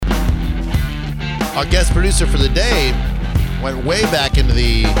Our guest producer for the day went way back into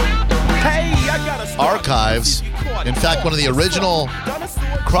the archives. In fact, one of the original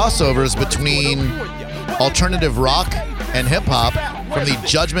crossovers between alternative rock and hip-hop from the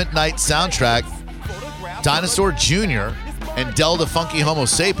Judgment Night soundtrack, Dinosaur Jr. and Del the Funky Homo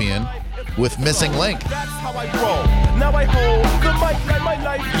Sapien with Missing Link.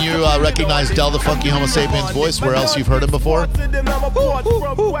 You recognize Del the Funky Homo Sapien's voice where else you've heard him before? That's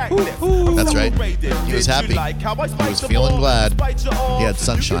right. He was happy. He was feeling glad. He had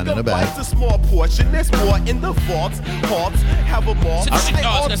sunshine in a bag. Since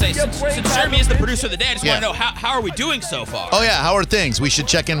Jeremy is the producer of the day, I just want to know, how are we doing so far? Oh, yeah. How are things? We should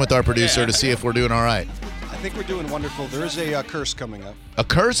check in with our producer to see if we're doing all right. I think we're doing wonderful. There is a curse coming up. A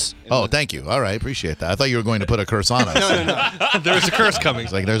curse? Oh, thank you. All right. Appreciate that. I thought you were going to put a curse on us. No. There is a curse coming.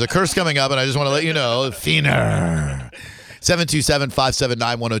 It's like, there's a curse coming up, and I just want to let you know. Feener.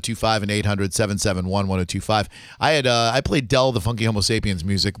 727-579-1025 and 800-771-1025. I played Del the Funky Homo Sapiens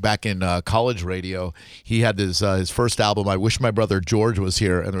music back in college radio. He had his first album, I Wish My Brother George Was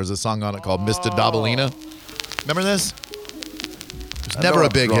Here, and there was a song on it called Mr. Dabalina. Remember this? It was never a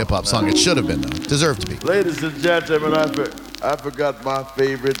big hip-hop song. It should have been, though. Deserved to be. Ladies and gentlemen, I forgot my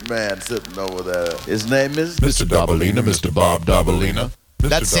favorite man sitting over there. His name is Mr. Dabalina, Mr. Bob Dabalina.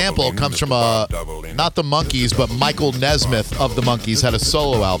 That sample comes from not the Monkees, but Michael Nesmith of the Monkees had a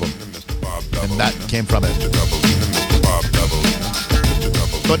solo album, and that came from it.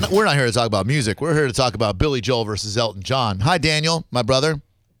 But we're not here to talk about music. We're here to talk about Billy Joel versus Elton John. Hi, Daniel, my brother.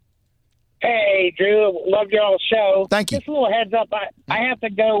 Hey, Drew. Loved your old show. Thank you. Just a little heads up. I have to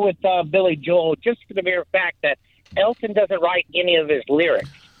go with Billy Joel just for the mere fact that Elton doesn't write any of his lyrics.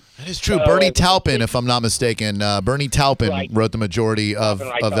 That is true. Bernie Taupin, if I'm not mistaken, Bernie Taupin wrote the majority of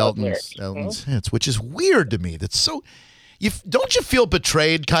Elton's hits, which is weird to me. That's so. Don't you feel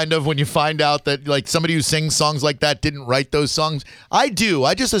betrayed kind of when you find out that like somebody who sings songs like that didn't write those songs? I do.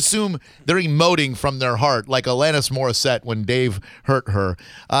 I just assume they're emoting from their heart, like Alanis Morissette when Dave hurt her.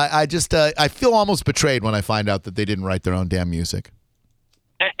 I feel almost betrayed when I find out that they didn't write their own damn music.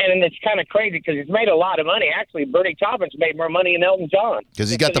 And it's kind of crazy because he's made a lot of money. Actually, Bernie Taupin's made more money than Elton John. Because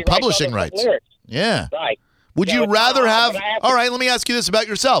he's got the publishing rights. Yeah. Right. Would you rather have... All right, let me ask you this about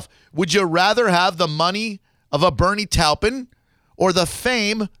yourself. Would you rather have the money of a Bernie Taupin or the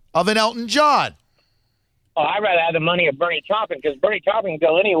fame of an Elton John? Oh, I'd rather have the money of Bernie Taupin because Bernie Taupin can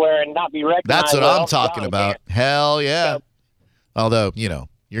go anywhere and not be recognized. That's what I'm talking about. Hell yeah. So, although,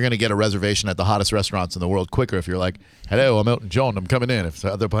 you're going to get a reservation at the hottest restaurants in the world quicker if you're like, hello, I'm Elton John, I'm coming in.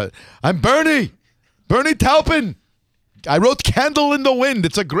 I'm Bernie Taupin. I wrote Candle in the Wind.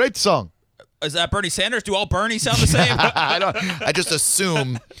 It's a great song. Is that Bernie Sanders? Do all Bernies sound the same? I just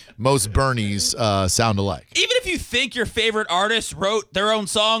assume most Bernies sound alike. Even if you think your favorite artist wrote their own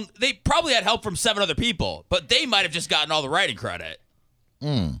song, they probably had help from 7 other people, but they might have just gotten all the writing credit.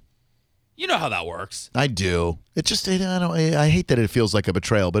 You know how that works. I do. It's just, I hate that it feels like a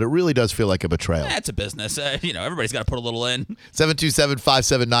betrayal, but it really does feel like a betrayal. It's a business. Everybody's got to put a little in.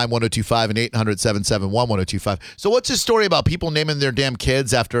 727-579-1025 and 800-771-1025. So what's this story about people naming their damn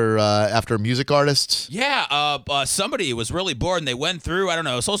kids after music artists? Yeah, somebody was really bored and they went through, I don't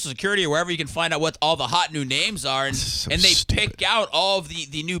know, Social Security or wherever you can find out what all the hot new names are, and they pick out all of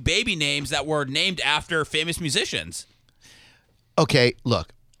the new baby names that were named after famous musicians. Okay,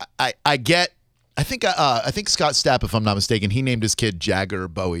 look. I think Scott Stapp, if I'm not mistaken, he named his kid Jagger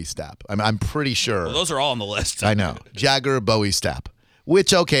Bowie Stapp. I'm pretty sure. Well, those are all on the list. I know. Jagger Bowie Stapp.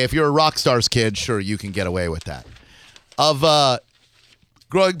 Which, okay, if you're a rock star's kid, sure, you can get away with that. Of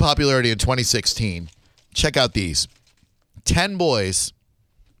growing popularity in 2016, check out these. 10 boys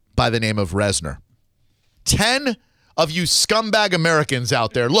by the name of Reznor. 10 of you scumbag Americans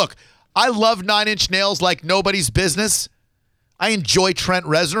out there. Look, I love 9 Inch Nails like nobody's business. I enjoy Trent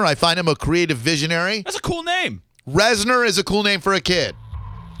Reznor. I find him a creative visionary. That's a cool name. Reznor is a cool name for a kid.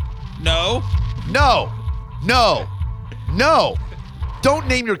 No. Don't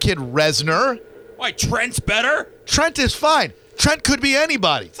name your kid Reznor. Why, Trent's better? Trent is fine. Trent could be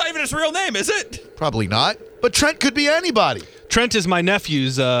anybody. It's not even his real name, is it? Probably not. But Trent could be anybody. Trent is my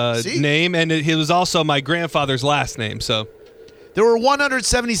nephew's name, and it was also my grandfather's last name. So there were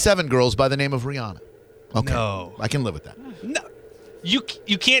 177 girls by the name of Rihanna. Okay. No. I can live with that. No. You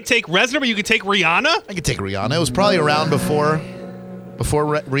can't take Reznor, but you can take Rihanna? I can take Rihanna. It was probably around before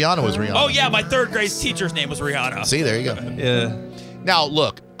Rihanna was Rihanna. Oh, yeah, my 3rd grade teacher's name was Rihanna. See, there you go. Yeah. Now,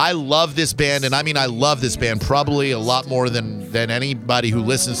 look, I love this band, and I mean I love this band probably a lot more than anybody who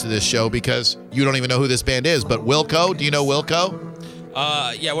listens to this show because you don't even know who this band is. But Wilco, do you know Wilco?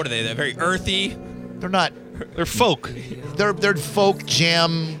 Yeah, what are they? They're very earthy. They're not. They're folk. They're folk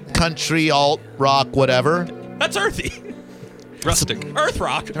jam country, alt rock, whatever. That's earthy. Rustic. Earth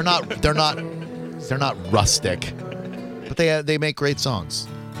rock. They're not rustic, but they make great songs.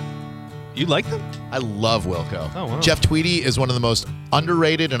 You like them? I love Wilco. Oh, wow. Jeff Tweedy is one of the most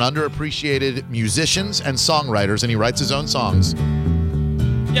underrated and underappreciated musicians and songwriters, and he writes his own songs.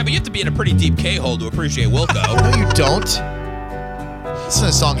 Yeah, but you have to be in a pretty deep K-hole to appreciate Wilco. No, you don't. Listen to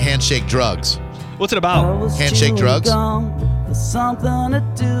the song Handshake Drugs. What's it about? Handshake Drugs. Something to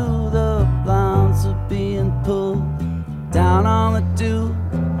do, the blinds are being pulled down on the dew.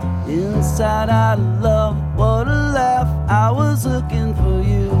 Inside out of love, what a laugh, I was looking for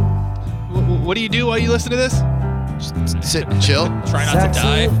you. What do you do while you listen to this? Just sit and chill. Try not to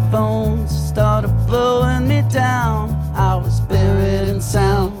die. Saxophones started blowing me down. I was buried in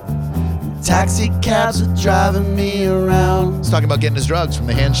sound. Taxi cabs are driving me around. He's talking about getting his drugs from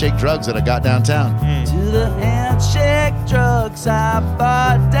the Handshake Drugs that I got downtown. To the handshake drugs I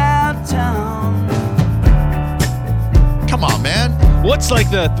bought downtown. Come on, man. What's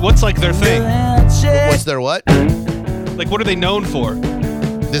like their thing? What's their what? Like, what are they known for?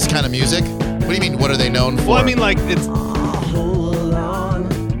 This kind of music? What do you mean, what are they known for? Well, I mean, like, it's. Hold on.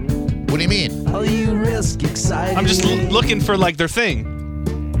 What do you mean? Oh, you risk exciting. I'm just looking for, like, their thing.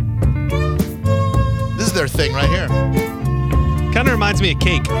 This is their thing right here. Kind of reminds me of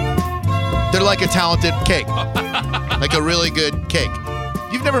Cake. They're like a talented cake. Like a really good cake.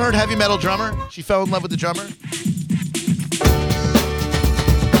 You've never heard Heavy Metal Drummer? She fell in love with the drummer?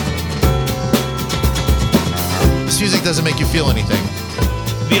 This music doesn't make you feel anything.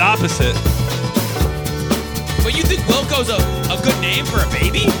 The opposite. But you think Wilco's a good name for a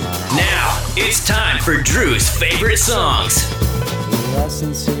baby? Now, it's time for Drew's favorite songs. I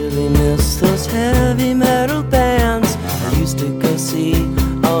sincerely miss those heavy metal bands I used to go see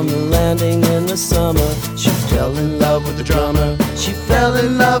on the landing in the summer. She fell in love with the drummer. She fell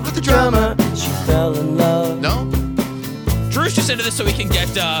in love with the drummer. She fell in love. No? Drew's just into this so we can get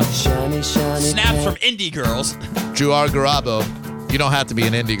Shiny, shiny snaps from indie girls. Drew R. Garabo. You don't have to be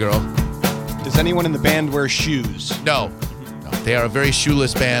an indie girl. Does anyone in the band wear shoes? No. They are a very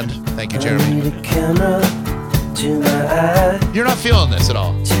shoeless band. Thank you, Jeremy. I need a camera to my eye. You're not feeling this at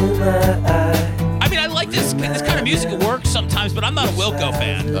all. To my eye. I mean, I like this kind of music. It works sometimes, but I'm not a Wilco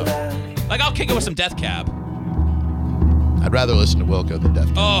fan. Like, I'll kick it with some Death Cab. I'd rather listen to Wilco than Death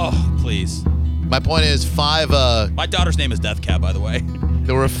Cab. Oh, please. My point is My daughter's name is Death Cab, by the way.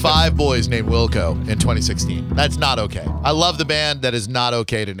 there were 5 boys named Wilco in 2016. That's not okay. I love the band. That is not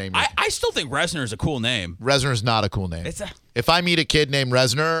okay to name. I still think Reznor is a cool name. Reznor is not a cool name. It's a- If I meet a kid named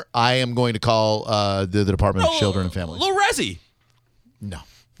Reznor, I am going to call the Department of Children and Families. Lil Rezzy. No.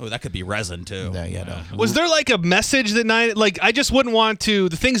 Oh, that could be resin, too. No. Was there like a message that I just wouldn't want to,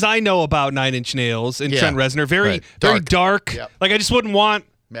 the things I know about Nine Inch Nails and Trent Reznor, very dark. Yep. Like, I just wouldn't want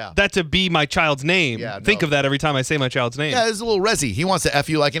Yeah. that to be my child's name. Yeah, Think no. of that every time I say my child's name. Yeah, this is a little Rezzy. He wants to F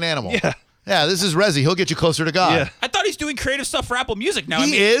you like an animal. Yeah. Yeah, this is Rezzy. He'll get you closer to God. Yeah. I thought he's doing creative stuff for Apple Music now.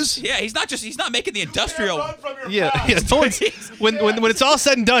 He is? Yeah, he's not making the industrial. Yeah. No one's, when it's all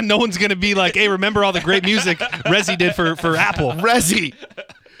said and done, no one's gonna be like, "Hey, remember all the great music Rezzy did for Apple." Rezzy.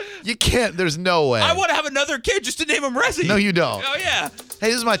 You can't. There's no way. I want to have another kid just to name him Rezzy. No, you don't. Oh, yeah. Hey,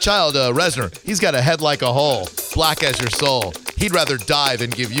 this is my child, Reznor. He's got a head like a hole, black as your soul. He'd rather die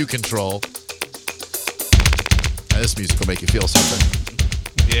than give you control. Now, this music will make you feel something.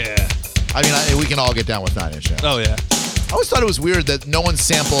 Yeah. I mean, we can all get down with Nine Inch Nails. Oh yeah. I always thought it was weird that no one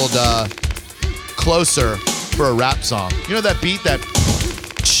sampled Closer for a rap song. You know that beat, that...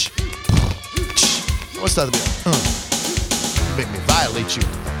 I always thought it'd be make me violate you.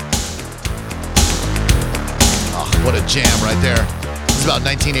 Oh, what a jam right there. This is about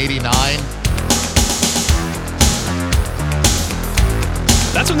 1989.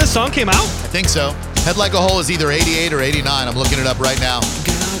 That's when this song came out? I think so. Head Like a Hole is either 88 or 89. I'm looking it up right now.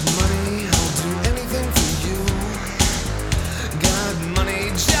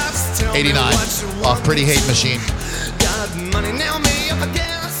 89, off Pretty Hate Machine.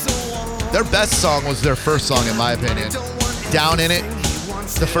 Their best song was their first song, in my opinion. Down in It,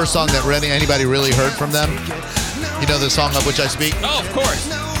 the first song that anybody really heard from them. You know the song of which I speak? Oh, of course.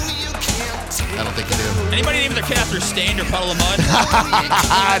 I don't think you do. Anybody name their kid after Stained or Puddle of Mud?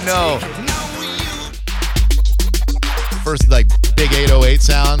 No. First, like, big 808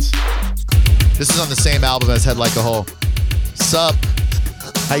 sounds. This is on the same album as Head Like a Hole. Sup?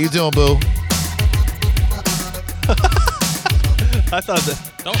 How you doing, boo? I thought that.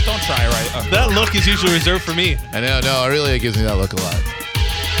 Don't try, right? That look is usually reserved for me. I know, no, it really gives me that look a lot.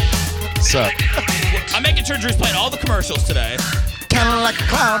 Sup? I'm making sure Drew's playing all the commercials today. kind of like a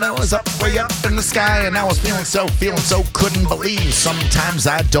cloud that was up, way up in the sky, and I was feeling so, couldn't believe. Sometimes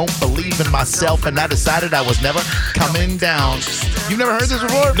I don't believe in myself, and I decided I was never coming down. You've never heard this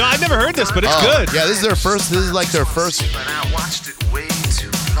before? No, I've never heard this, but it's good. Yeah, this is like their first. But I watched it way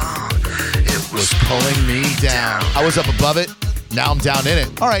too long. It Was pulling me down. I was up above it. Now I'm down in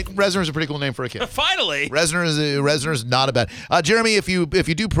it. All right, Reznor is a pretty cool name for a kid. Finally. Reznor is not a bad. Jeremy, if you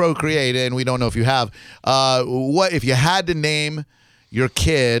do procreate, and we don't know if you have, what if you had to name your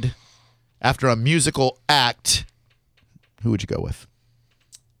kid after a musical act? Who would you go with?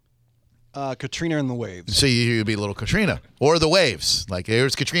 Katrina and the Waves. So you'd be little Katrina or the Waves. Like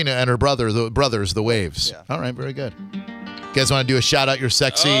here's Katrina and her brother, the brothers, the Waves. Yeah. All right, very good. You guys want to do a shout out your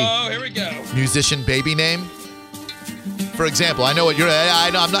sexy here we go. musician baby name? For example, I know what I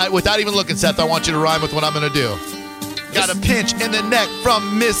know. I'm not without even looking, Seth. I want you to rhyme with what I'm gonna do. Got a pinch in the neck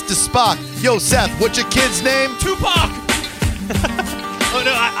from Mr. Spock. Yo, Seth, what's your kid's name? Tupac. Oh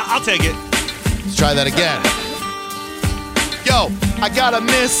no, I'll take it. Let's try that again. Yo, I got a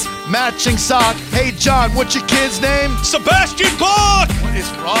mismatching sock. Hey, John, what's your kid's name? Sebastian Bach. What is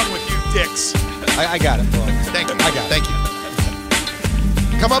wrong with you, dicks? I got it. Well, Thank you. I got it. Thank you.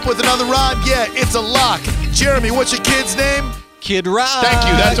 Come up with another rhyme? Yeah, it's a lock. Jeremy, what's your kid's name? Kid Rock. Thank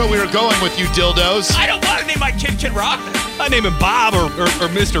you. That's what we were going with, you dildos. I don't want to name my kid Kid Rock. I name him Bob or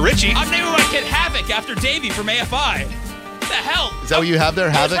Mr. Richie. I'm naming my kid Havoc after Davey from AFI. What the hell? Is that what you have there, I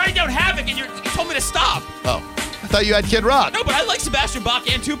was Havoc? writing down Havoc, and you told me to stop. Oh, I thought you had Kid Rock. No, but I like Sebastian Bach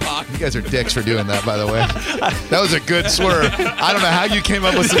and Tupac. You guys are dicks for doing that, by the way. That was a good swerve. I don't know how you came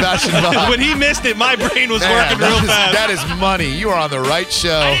up with Sebastian Bach. When he missed it, my brain was Man, working real fast. That is money. You are on the right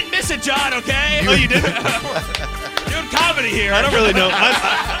show. I didn't miss it, John, okay? Oh, you did? Doing comedy here. I don't really know.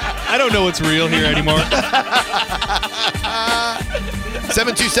 I don't know what's real here anymore.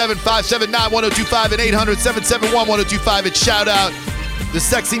 727-579-1025 and 800-771-1025. It's shout out the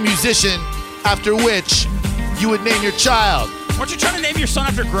sexy musician after which you would name your child. Weren't you trying to name your son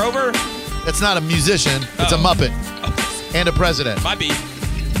after Grover? That's not a musician. It's a Muppet and a president. My beat.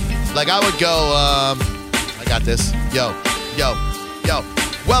 Like I would go, I got this. Yo.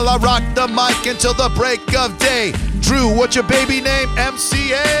 Well, I rock the mic until the break of day. Drew, what's your baby name?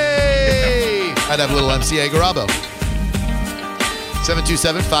 MCA. I'd have little MCA Garabo.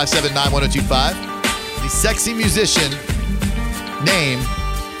 727-579-1025. The sexy musician name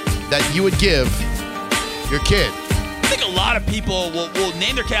that you would give your kid. I think a lot of people will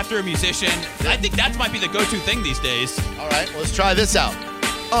name their kid after a musician. I think that might be the go-to thing these days. All right, well, let's try this out.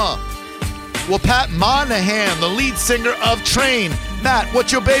 Well, Pat Monahan, the lead singer of Train. Matt,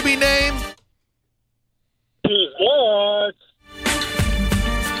 what's your baby name? What?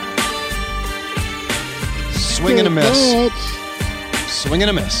 Swing and a miss. Swing and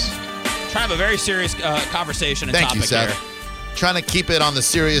a miss. Trying to have a very serious conversation and Thank topic you, Seth. here. Trying to keep it on the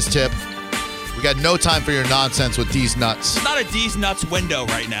serious tip. We got no time for your nonsense with D's Nuts. It's not a D's Nuts window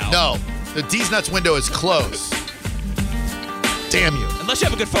right now. No, the D's Nuts window is closed. Damn you. Unless you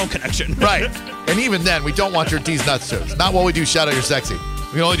have a good phone connection. Right. And even then, we don't want your D's Nuts jokes. Not while we do Shout Out Your Sexy.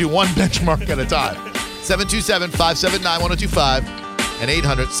 We can only do one benchmark at a time. 727-579-1025 and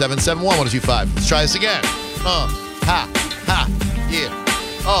 800-771-1025. Let's try this again. Yeah.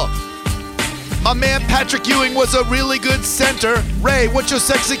 My man Patrick Ewing was a really good center. Ray, what's your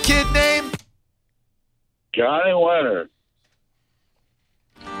sexy kid name? Johnny Winter.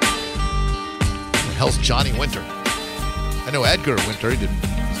 What the hell's Johnny Winter? I know Edgar Winter. He did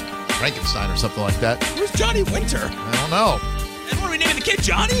Frankenstein or something like that. Who's Johnny Winter? I don't know. And what are we naming the kid,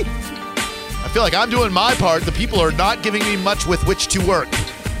 Johnny? I feel like I'm doing my part. The people are not giving me much with which to work.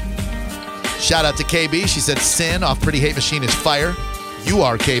 Shout out to KB. She said Sin off Pretty Hate Machine is fire. You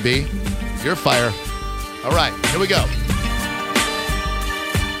are, KB. You're fire. All right, here we go.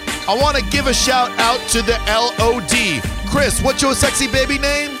 I want to give a shout out to the LOD. Chris, what's your sexy baby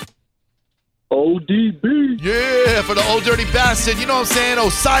name? ODB. Yeah, for the old dirty bastard. You know what I'm saying?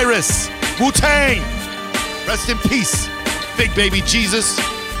 Osiris. Wu-Tang. Rest in peace. Big baby Jesus.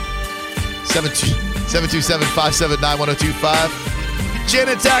 727-579-1025.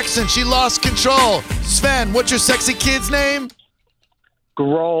 Janet Jackson, she lost control. Sven, what's your sexy kid's name?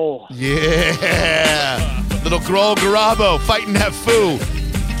 Grohl. Yeah. Little Grohl Garabo fighting that foo.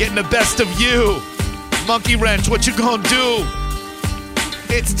 Getting the best of you. Monkey Wrench, what you gonna do?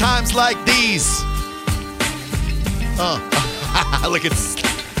 It's times like these. Look at...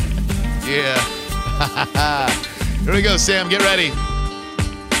 Yeah. Here we go, Sam. Get ready.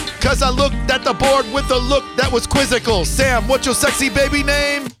 Cause I looked at the board with a look that was quizzical. Sam, what's your sexy baby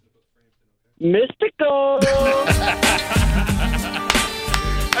name? Mystical.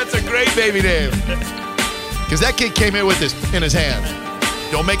 That's a great baby name. Because that kid came in with this in his hand.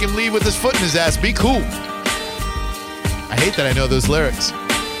 Don't make him leave with his foot in his ass. Be cool. I hate that I know those lyrics.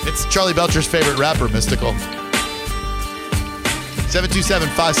 It's Charlie Belcher's favorite rapper, Mystical.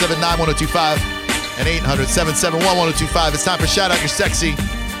 727-579-1025 and 800-771-1025. It's time for Shout Out Your Sexy.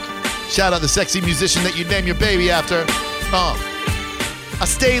 Shout out the sexy musician that you name your baby after. I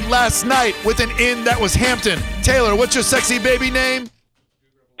stayed last night with an inn that was Hampton. Taylor, what's your sexy baby name?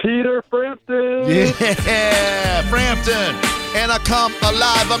 Peter Frampton. Yeah, Frampton. And I come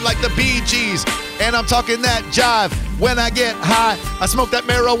alive. I'm like the Bee Gees. And I'm talking that jive. When I get high, I smoke that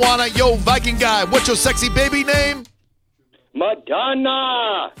marijuana. Yo, Viking guy, what's your sexy baby name?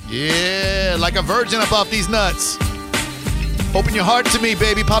 Madonna. Yeah, like a virgin up off these nuts. Open your heart to me,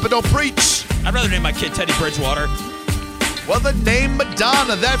 baby. Papa, don't preach. I'd rather name my kid Teddy Bridgewater. Well, the name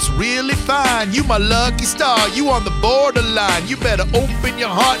Madonna, that's really fine. You my lucky star. You on the borderline. You better open your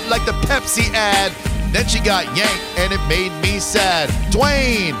heart like the Pepsi ad. Then she got yanked, and it made me sad.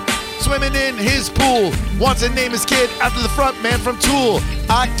 Dwayne, swimming in his pool, wants to name his kid after the front man from Tool.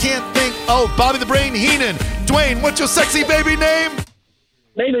 I can't think. Oh, Bobby the Brain Heenan. Dwayne, what's your sexy baby name?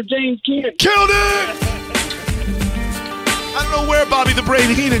 Maynard James Keenan. Killed it! I don't know where Bobby the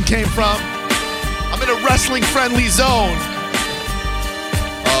Brain Heenan came from. I'm in a wrestling-friendly zone.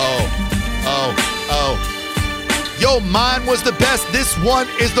 Oh. Yo, mine was the best. This one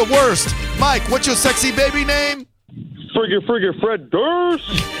is the worst. Mike, what's your sexy baby name? Frigga, Fred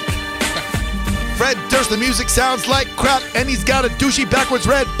Durst. Fred Durst, the music sounds like crap, and he's got a douchey backwards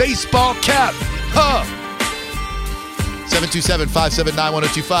red baseball cap. Huh.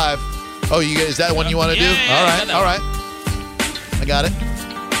 727-579-1025. Oh, is that one you want to do? Yeah, all right. I got it.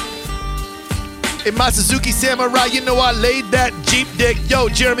 In my Suzuki Samurai, you know I laid that Jeep dick. Yo,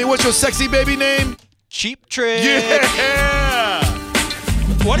 Jeremy, what's your sexy baby name? Cheap Trick. Yeah!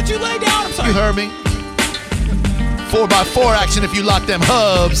 What did you lay down? I'm sorry. You heard me. 4x4 action if you lock them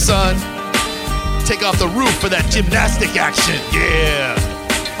hubs, son. Take off the roof for that gymnastic action. Yeah.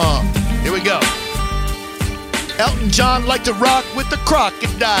 Here we go. Elton John liked to rock with the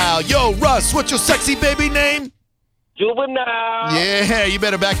crocodile. Yo, Russ, what's your sexy baby name? Juvenile. Yeah, you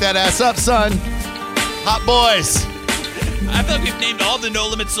better back that ass up, son. Hot boys. I feel like we've named all the No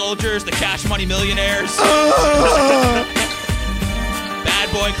Limit Soldiers, the Cash Money Millionaires, Bad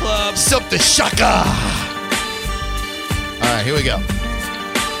Boy Club. Sup the shaka. All right, here we go.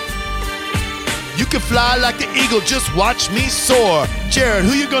 You can fly like the eagle, just watch me soar. Jared,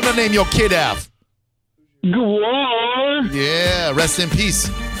 who you gonna name your kid after? Gwar. Yeah, rest in peace.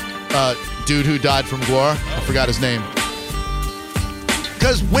 Dude who died from Gwar. I forgot his name.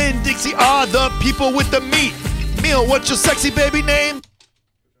 Cause Winn-Dixie are the people with the meat. Meal, what's your sexy baby name?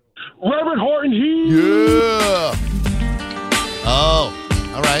 Reverend Horton Heat. Yeah. Oh,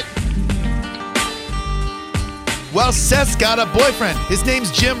 all right. Well, Seth's got a boyfriend. His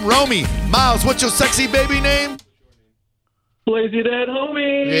name's Jim Romey. Miles, what's your sexy baby name? Blazy Dad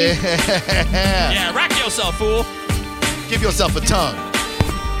Homie. Yeah. Yeah, rack yourself, fool. Give yourself a tongue.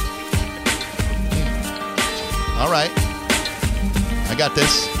 All right. I got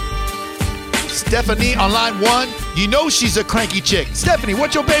this. Stephanie on line 1. You know she's a cranky chick. Stephanie,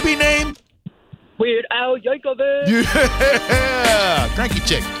 what's your baby name? Weird Al Yankovic. Yeah. Cranky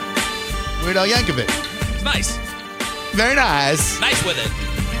chick. Weird Al Yankovic. It's nice. Very nice. Nice with it.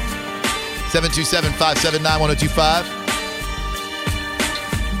 727-579-1025.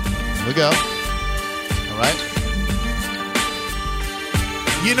 Here we go. All right.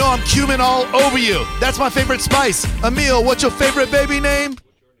 You know I'm cumin all over you. That's my favorite spice. Emil, what's your favorite baby name?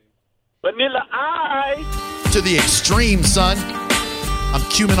 Vanilla Ice. To the extreme, son. I'm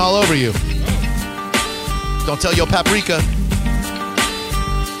cumin all over you. Don't tell your paprika.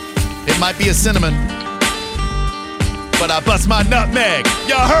 It might be a cinnamon, but I bust my nutmeg.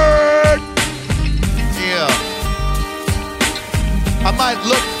 You heard? Yeah. I might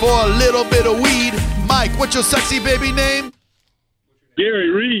look for a little bit of weed. Mike, what's your sexy baby name? Jerry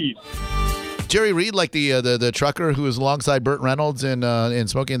Reed. Jerry Reed, like the trucker who was alongside Burt Reynolds in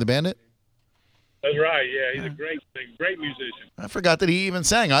Smokey and the Bandit? That's right, yeah. He's a great musician. I forgot that he even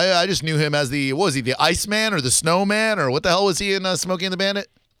sang. I just knew him as the Iceman or the Snowman, or what the hell was he in Smokey and the Bandit?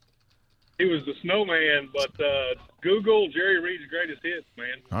 He was the Snowman, but Google Jerry Reed's greatest hits,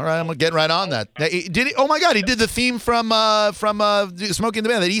 man. All right, I'm getting right on that. Did he? Oh my God, he did the theme from Smokey and the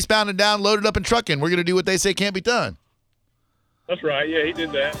Bandit. That Eastbound and Down, Loaded Up and Truckin'. We're gonna do what they say can't be done. That's right, yeah, he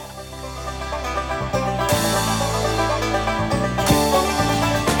did that.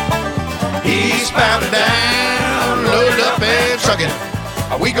 Eastbound and down, loaded up and truckin'.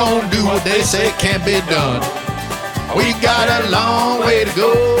 We gonna do what they say can't be done. We got a long way to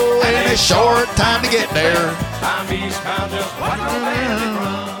go, in a short time to get there.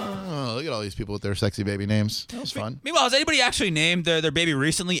 Oh, look at all these people with their sexy baby names. That was fun. Meanwhile, has anybody actually named their baby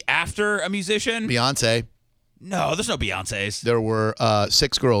recently after a musician? Beyonce. No, there's no Beyoncés. There were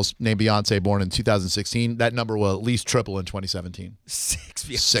 6 girls named Beyonce born in 2016. That number will at least triple in 2017. 6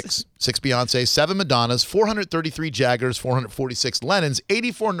 Beyoncés. 6 Beyoncés, 7 Madonnas, 433 Jaggers, 446 Lennons,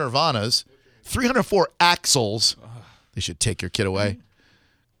 84 Nirvanas, 304 Axls. They should take your kid away.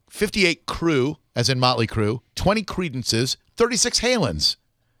 58 Crew, as in Motley Crue, 20 Credences, 36 Halens,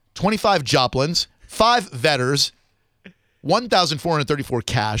 25 Joplins, 5 Vetters, 1,434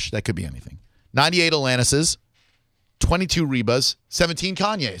 Cash. That could be anything. 98 Alanises, 22 Rebas, 17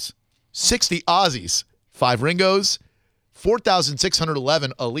 Kanyes, 60 Ozzies, 5 Ringos,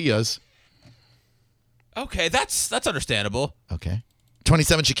 4,611 Aaliyahs. Okay, that's understandable. Okay.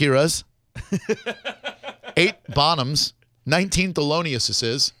 27 Shakiras, 8 Bonhams, 19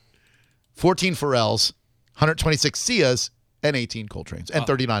 Theloniouses, 14 Pharrells, 126 Sias, and 18 Coltrane's, and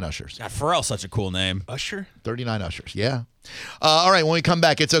 39 Ushers. God, Pharrell's such a cool name. Usher? 39 Ushers, yeah. All right, when we come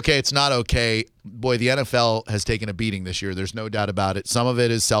back, it's okay, it's not okay. Boy, the NFL has taken a beating this year. There's no doubt about it. Some of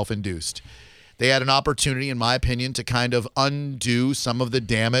it is self-induced. They had an opportunity, in my opinion, to kind of undo some of the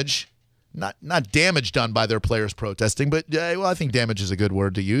damage. Not damage done by their players protesting, but, well, I think damage is a good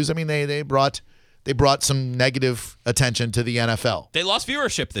word to use. I mean, they brought some negative attention to the NFL. They lost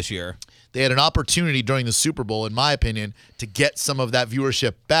viewership this year. They had an opportunity during the Super Bowl, in my opinion, to get some of that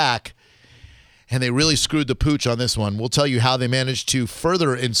viewership back, and they really screwed the pooch on this one. We'll tell you how they managed to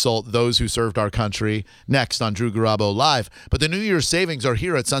further insult those who served our country next on Drew Garabo Live. But the New Year's savings are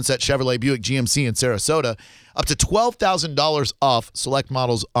here at Sunset Chevrolet Buick GMC in Sarasota. Up to $12,000 off select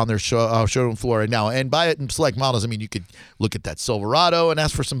models on their showroom floor right now. And by it select models, I mean you could look at that Silverado and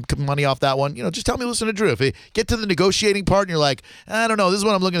ask for some money off that one. You know, just tell me, listen to Drew. If you get to the negotiating part and you're like, I don't know, this is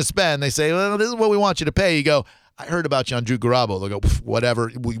what I'm looking to spend. They say, well, this is what we want you to pay. You go, I heard about you on Drew Garabo. They'll go,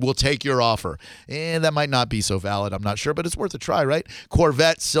 whatever, we'll take your offer. And that might not be so valid, I'm not sure, but it's worth a try, right?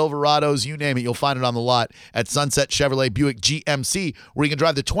 Corvette, Silverados, you name it, you'll find it on the lot at Sunset Chevrolet Buick GMC, where you can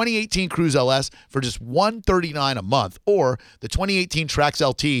drive the 2018 Cruze LS for just $139 a month, or the 2018 Trax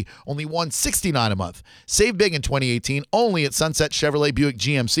LT, only $169 a month. Save big in 2018, only at Sunset Chevrolet Buick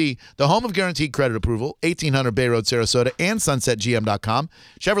GMC, the home of guaranteed credit approval, 1800 Bay Road, Sarasota, and sunsetgm.com.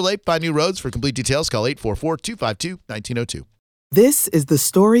 Chevrolet, find new roads. For complete details, call 844-252-1902. This is the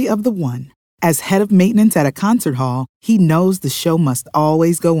story of the one. As head of maintenance at a concert hall, he knows the show must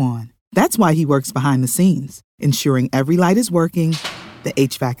always go on. That's why he works behind the scenes, ensuring every light is working, the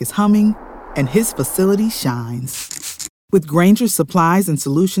HVAC is humming, and his facility shines. With Grainger's supplies and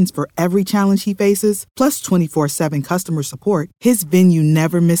solutions for every challenge he faces, plus 24/7 customer support, his venue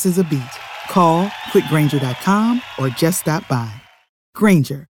never misses a beat. Call quickgrainger.com or just stop by.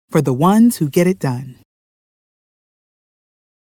 Grainger, for the ones who get it done.